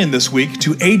tuning in this week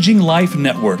to Aging Life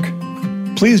Network.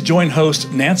 Please join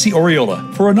host Nancy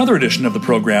Oriola for another edition of the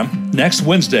program next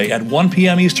Wednesday at 1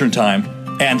 p.m. Eastern Time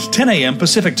and 10 a.m.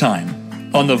 Pacific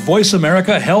Time on the Voice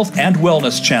America Health and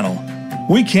Wellness channel.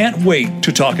 We can't wait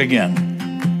to talk again.